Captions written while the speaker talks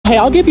Hey,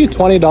 I'll give you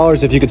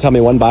 $20 if you could tell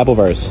me one Bible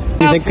verse.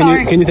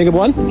 Sorry. Can you think of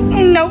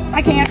one? Nope,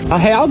 I can't.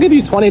 Hey, I'll give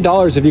you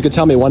 $20 if you could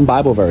tell me one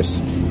Bible verse.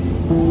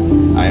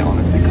 I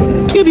honestly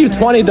couldn't. I'll give you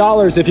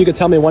 $20 if you could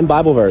tell me one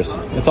Bible verse.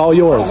 It's all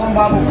yours. One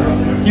Bible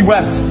verse. He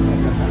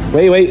wept.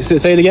 Wait,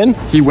 say it again.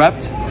 He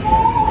wept?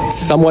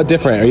 Somewhat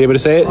different. Are you able to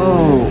say it?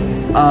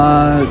 Oh,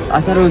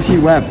 I thought it was he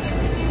wept.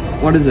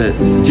 What is it?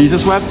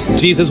 Jesus wept?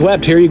 Jesus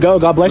wept. Here you go.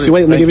 God bless you.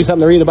 Wait, let me give you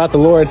something to read about the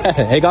Lord.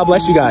 Hey, God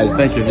bless you guys.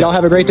 Thank you. Y'all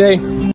have a great day.